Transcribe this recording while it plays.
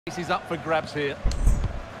Is up for grabs here.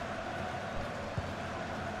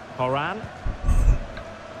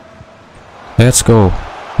 Let's go.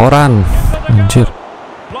 Horan. Anjir.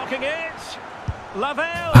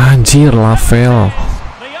 Anjir, Lavel.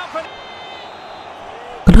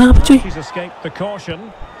 Kenapa cuy?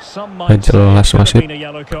 Gak jelas wasit.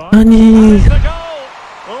 Anjir.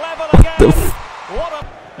 What the f...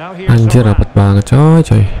 Anjir, rapat banget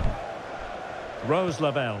coy.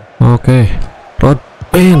 Oke.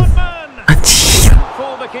 Rodman. Anjir.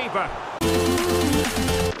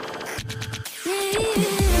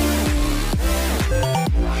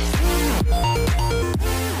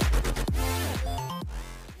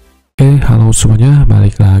 Oke, halo semuanya,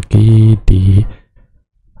 balik lagi di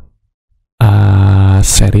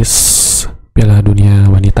series Piala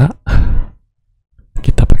Dunia Wanita.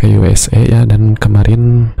 Kita pakai USA ya, dan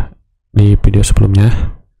kemarin di video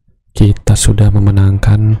sebelumnya kita sudah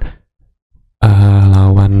memenangkan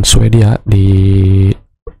lawan Swedia di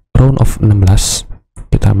round of 16.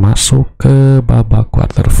 Kita masuk ke babak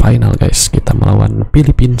quarter final guys. Kita melawan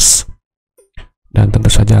Philippines. Dan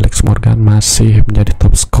tentu saja Alex Morgan masih menjadi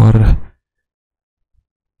top skor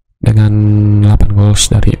dengan 8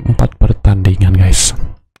 goals dari 4 pertandingan guys.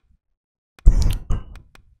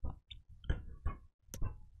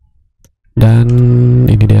 Dan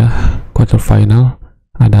ini dia quarter final.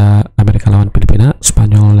 Ada Amerika lawan Filipina,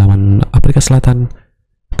 Spanyol lawan Afrika Selatan,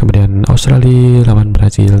 kemudian Australia lawan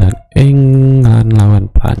Brazil, dan England lawan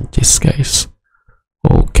Prancis guys.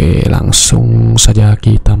 Oke, langsung saja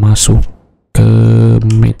kita masuk ke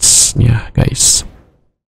matchnya guys.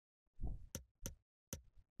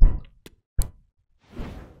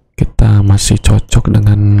 Kita masih cocok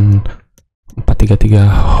dengan 4-3-3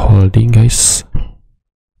 holding guys.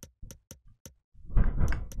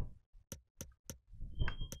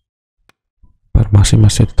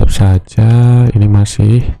 Masih tetap saja ini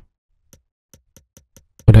masih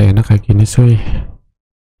udah enak kayak gini cuy.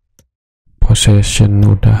 Possession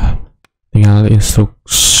udah, tinggal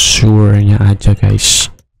instrukturnya aja guys.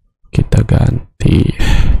 Kita ganti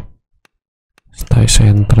stay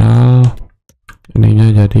sentral,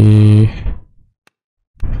 ininya jadi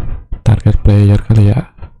target player kali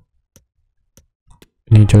ya.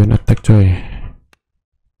 Ini join attack coy,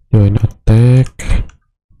 join attack,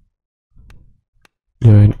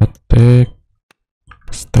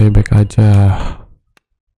 stay back aja.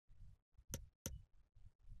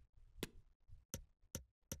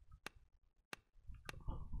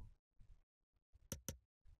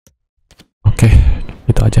 Oke,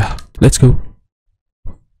 itu aja. Let's go.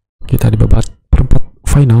 Kita di babak perempat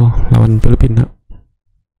final lawan Filipina.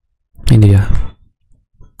 Ini ya.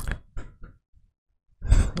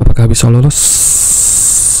 Apakah bisa lolos?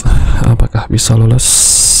 Apakah bisa lolos?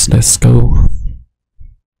 Let's go.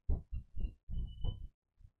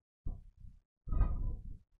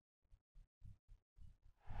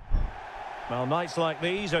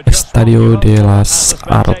 Estadio de las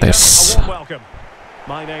Artes.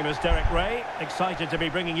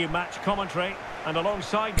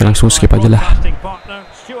 Kita langsung skip aja lah.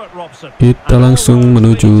 Kita langsung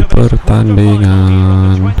menuju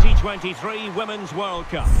pertandingan.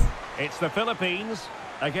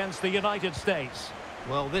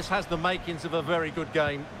 Well, this has the makings of a very good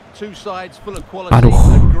game. Two sides full of quality,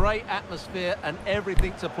 a great atmosphere and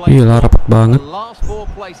everything to play. Gila, rapat banget. The last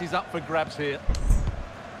 4 places up for grabs here.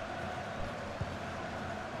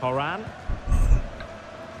 Horan.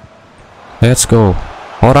 Let's go.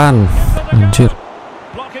 Horan. Anjir.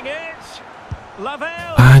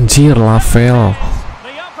 Anjir, Lavel.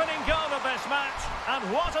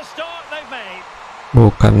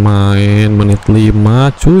 Bukan main menit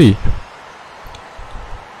 5 cuy.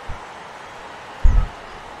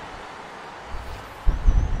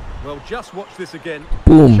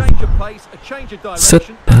 Boom.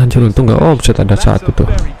 Set. Anjir, untung nggak offset, ada satu tuh.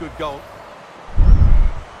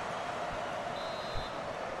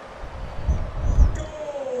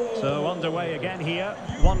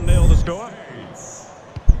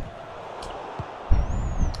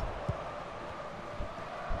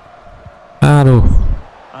 Aduh.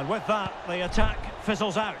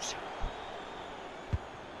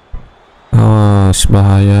 Awas,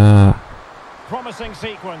 bahaya.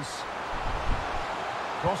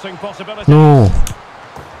 No.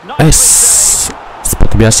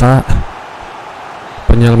 Seperti biasa,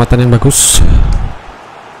 penyelamatan yang bagus.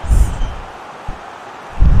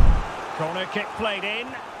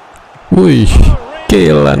 Wih,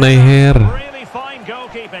 gila Neher.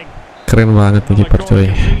 Keren banget nih kiper coy.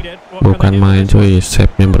 Bukan main coy,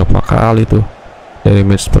 save-nya berapa kali tuh dari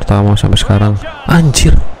match pertama sampai sekarang.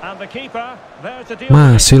 Anjir,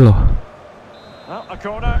 masih loh. Well, a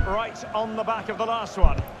corner right on the back of the last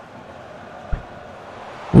one.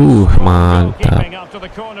 Mantap. Keeping after the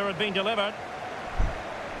corner had been delivered.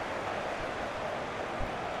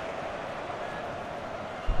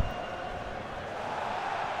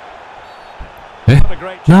 What a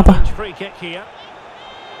great Kenapa? challenge, free kick here.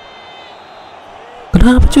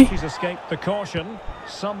 Kenapa cuy? She's escaped the caution.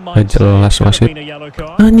 Some might say Jelas it could have wasit. been a yellow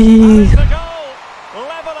card. Anjir. And it's the goal.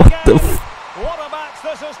 Level again. What a match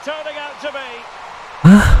this is turning out to be.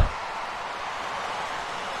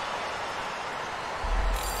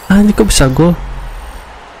 Anjir, kok bisa gol?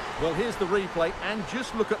 Well, here's the replay, and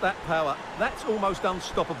just look at that power. That's almost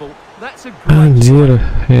unstoppable. That's a great Anjir,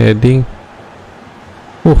 heading.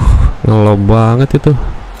 Ngelob banget itu.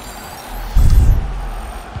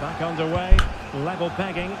 Back underway, level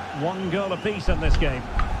pegging, 1 goal apiece in this game.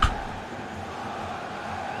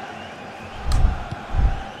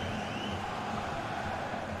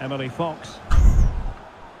 Emily Fox.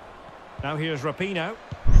 Now here's Rapinoe.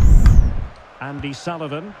 Andy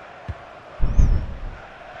Sullivan.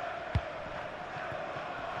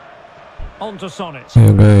 On to Sonnet.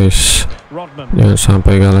 Ayo guys, Rodman. jangan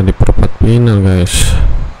sampai kalah di perempat final guys.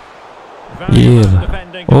 Iya.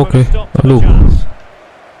 Oke. Aduh.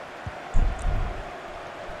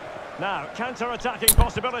 Now counter-attacking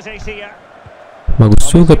possibilities here. Bagus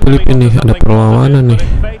juga Filipina nih, ada perlawanan nih.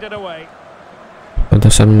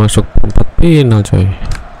 Pantasan masuk perempat final coy.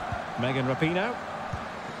 Megan Rapinoe.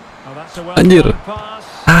 Oh, that's a Anjir. pass.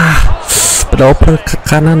 Ada oper ke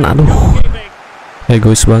kanan, aduh.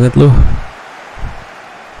 Egois banget lu.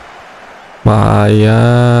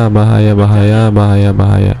 Bahaya, bahaya, bahaya, bahaya,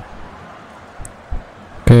 bahaya.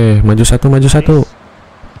 Oke, maju satu.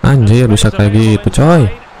 Anjir, bisa kayak gitu coy.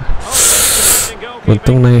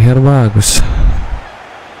 Untung Neher bagus.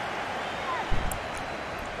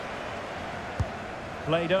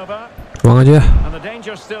 Buang aja.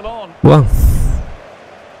 Buang.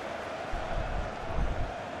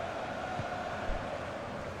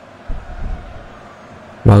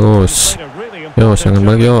 Bagus. Yo, jangan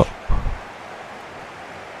balik yo.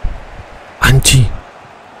 Anci.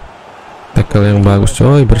 Tackle yang bagus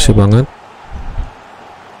coy, bersih banget.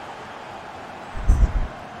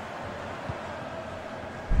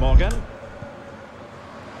 Morgan.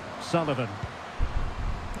 Sullivan.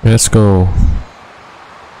 Let's go.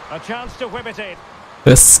 A chance to whip it in.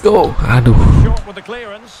 Let's go. Aduh. Short with the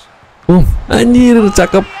clearance. Anjir,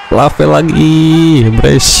 cakep. Lavel lagi.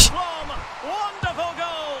 Brace. Wonderful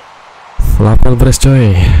goal. Lavel brace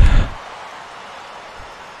coy.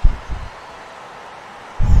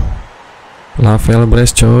 Lavel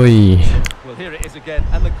brace coy. Well, here it is again,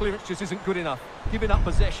 and the clearance just isn't good enough. Giving up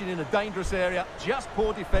possession in a dangerous area, just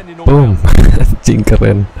poor defending all Boom. round. Anjing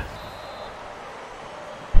keren.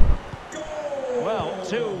 Well,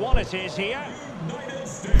 2-1 it is here.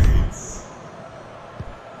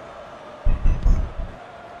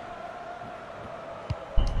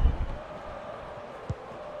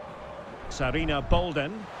 Sarina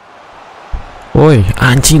Bolden. Woi,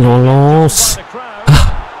 anjing lolos.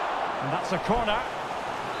 And that's a corner.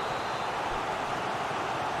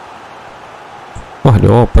 Wah,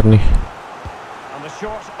 dioper nih. And the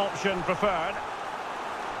short option preferred.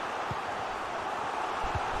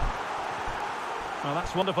 Well,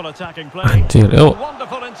 that's wonderful attacking play. Anjir, yo.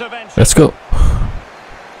 Wonderful intervention. Let's go.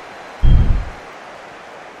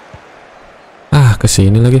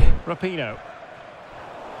 Kesini lagi. Rapinoe.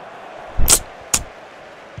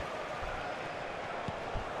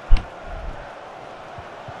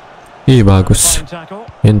 Ih, bagus.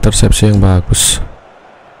 Intersepsi yang bagus.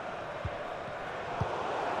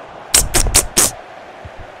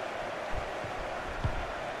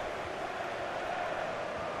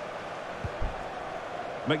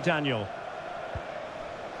 McDaniel.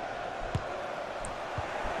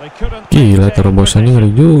 Gila, terobosannya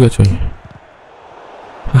ngeri juga coy.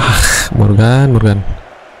 Morgan.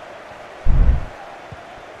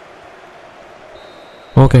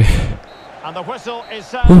 Oke.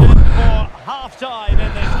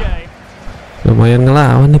 Lumayan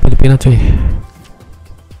ngelawan nih Filipina coy.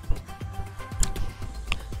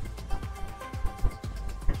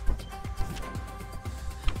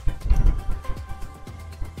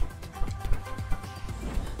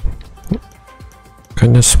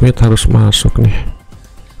 Kayaknya Smith harus masuk nih.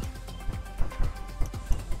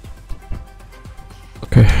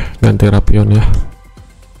 Oke, ganti Rapion ya.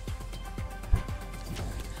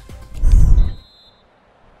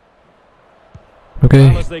 Oke,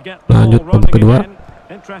 lanjut babak kedua.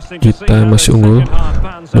 Kita masih unggul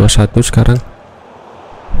 2-1 sekarang.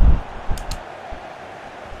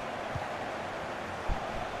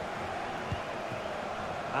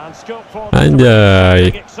 scope for them to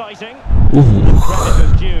Anjay. make it exciting. Credit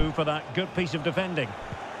is due for that good piece of defending.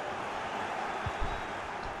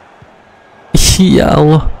 Ya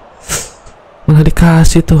Allah, malah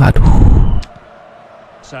dikasih tuh, aduh.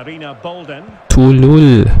 Sarina Bolden.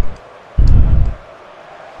 Tulul.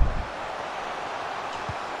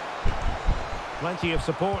 Plenty of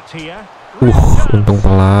support here. Untung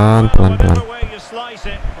pelan. Whatever way you slice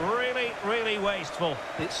it, really wasteful.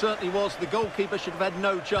 It certainly was. The goalkeeper should have had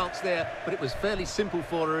no chance there, but it was fairly simple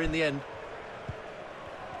for her in the end.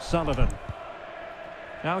 Sullivan.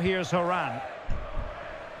 Now here's Horan.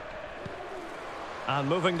 And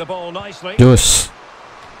moving the ball nicely. Jus.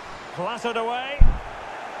 Clattered away.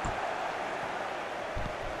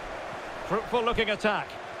 Fruitful looking attack.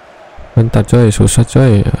 Bentar coy, susah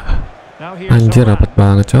coy. Now here's Anjir, Horan. rapat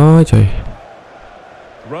banget coy.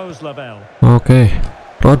 Rose Lavelle. Oke.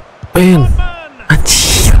 Rodman.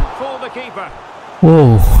 Anjir. For the keeper.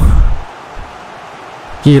 Wow.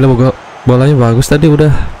 Gila, bolanya bagus tadi,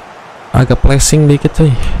 udah agak flashing dikit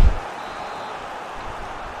coy.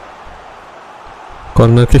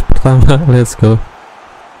 Corner kick pertama, let's go.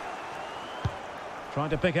 Trying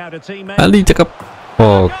to pick out a teammate. Ali cakep.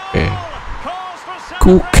 Oke.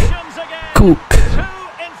 Cook. Two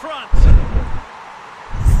in front.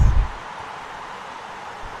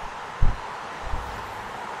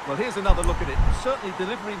 Well, here's another look at it. Certainly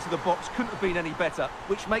delivery into the box couldn't have been any better,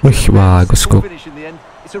 which makes Wih, it a bagus, simple Cook. finish in the end.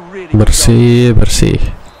 It's a really good Bersih.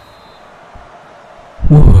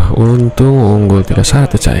 Untung unggul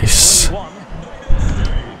 3-1 guys.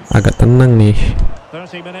 Agak tenang nih.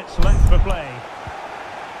 30 minutes left for play.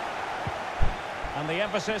 And the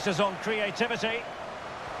emphasis is on creativity.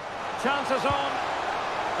 Chances on.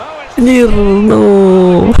 Oh, it's Anjir,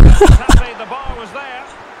 no. sadly, the bar was there.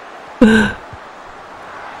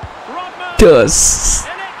 Rodman. Just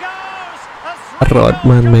In it goes. A 3-goal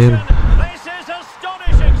Rodman, man. conversion. This is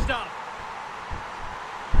astonishing stuff.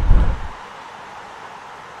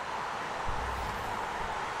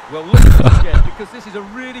 Well, look at this again, because this is a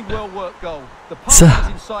really well-worked goal. The pass is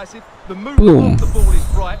incisive, the movement of the ball is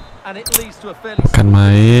right, and it leads to a fairly bukan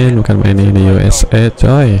main ini di USA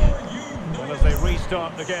coy. Well, as they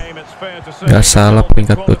restart the game, it's fair to say Gak salah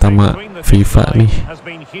peringkat utama FIFA nih. has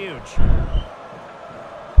been huge.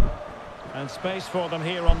 And space for them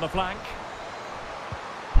here on the flank.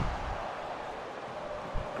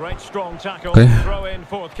 Great strong tackle. Oke. Throw in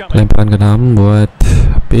forthcoming. Lemparan ke dalam buat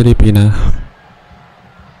Filipina.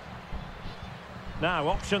 Now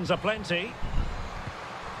options are plenty.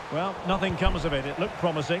 Well, nothing comes of it. It looked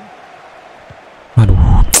promising. Aduh.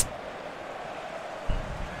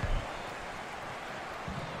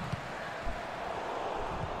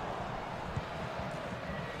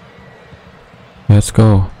 Let's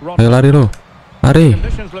go. Ayo lari lu. Lari.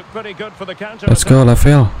 Conditions look pretty good for the counter. Let's go,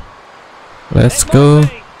 Wakil. Let's go.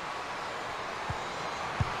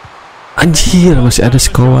 Anjir, masih ada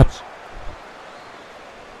squad.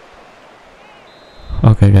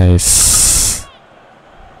 Oke, guys.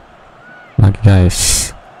 Lagi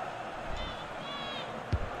guys.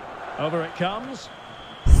 Over it comes.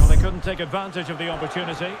 Well, they couldn't take advantage of the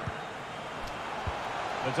opportunity.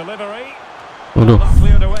 The delivery. Waduh. Not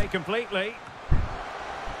cleared away completely.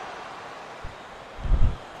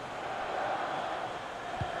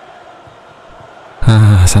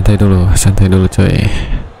 Santai dulu coy.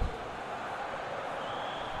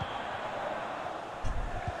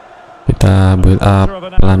 Kita build up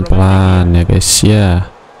pelan-pelan ya guys ya.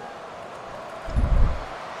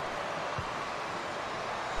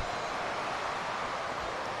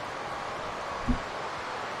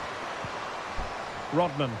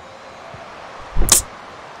 Rodman.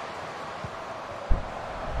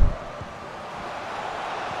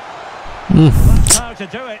 That's how to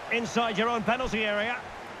do it inside your own penalty area.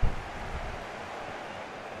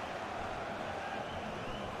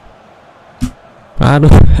 Aduh.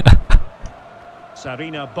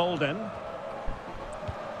 Sarina Bolden.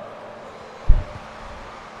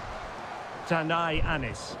 Tanai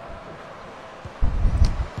Anis.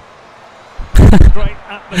 Straight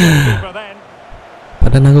at the goalkeeper then.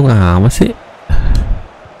 Pada nanggung amat sih.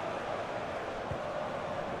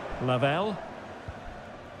 Lavelle.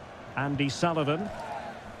 Andy Sullivan.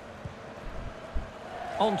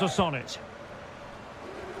 On to Sonnet.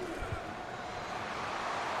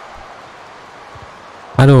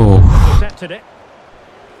 Aduh. Intercepted it.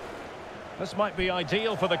 This might be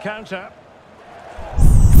ideal for the counter.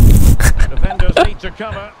 Defenders need to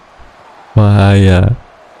cover. Bahaya.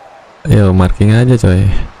 Ayo marking aja coy.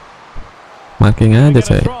 Marking aja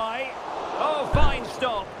coy. Oh, fine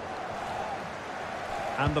stop.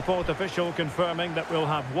 And And the fourth official confirming that we'll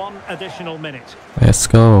have one additional minute. Let's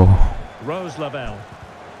go. Rose Lavelle.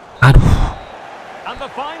 Aduh, And the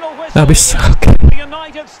final whistle. habis. Yes. Oke, The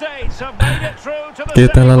United States have made it through to the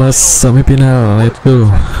kita lolos semi-final. semifinal. Let's go.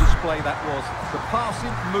 Display that was the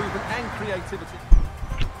passing, movement, and creativity.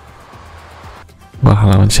 Wah,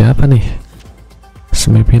 lawan siapa nih?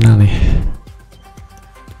 Semifinal nih.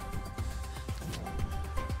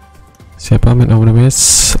 Siapa man of the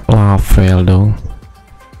match? Wakil dong.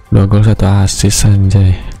 2 gol 1 assist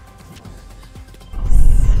anjay.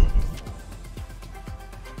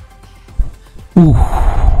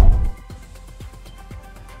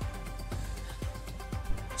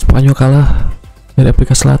 Spanyol kalah dari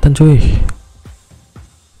Afrika Selatan cuy.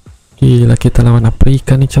 Gila, kita lawan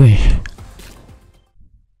Afrika nih cuy.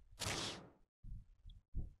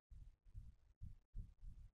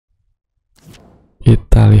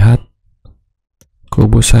 Kita lihat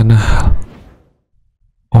kubu sana.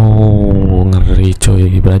 Oh, ngeri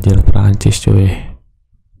cuy. Brazil Prancis cuy.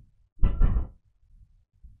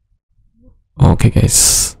 Oke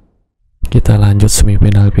guys, kita lanjut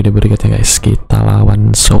semifinal video berikutnya guys. Kita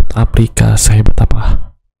lawan South Africa. Sehebat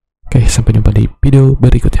apa? Oke, sampai jumpa di video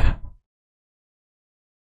berikutnya.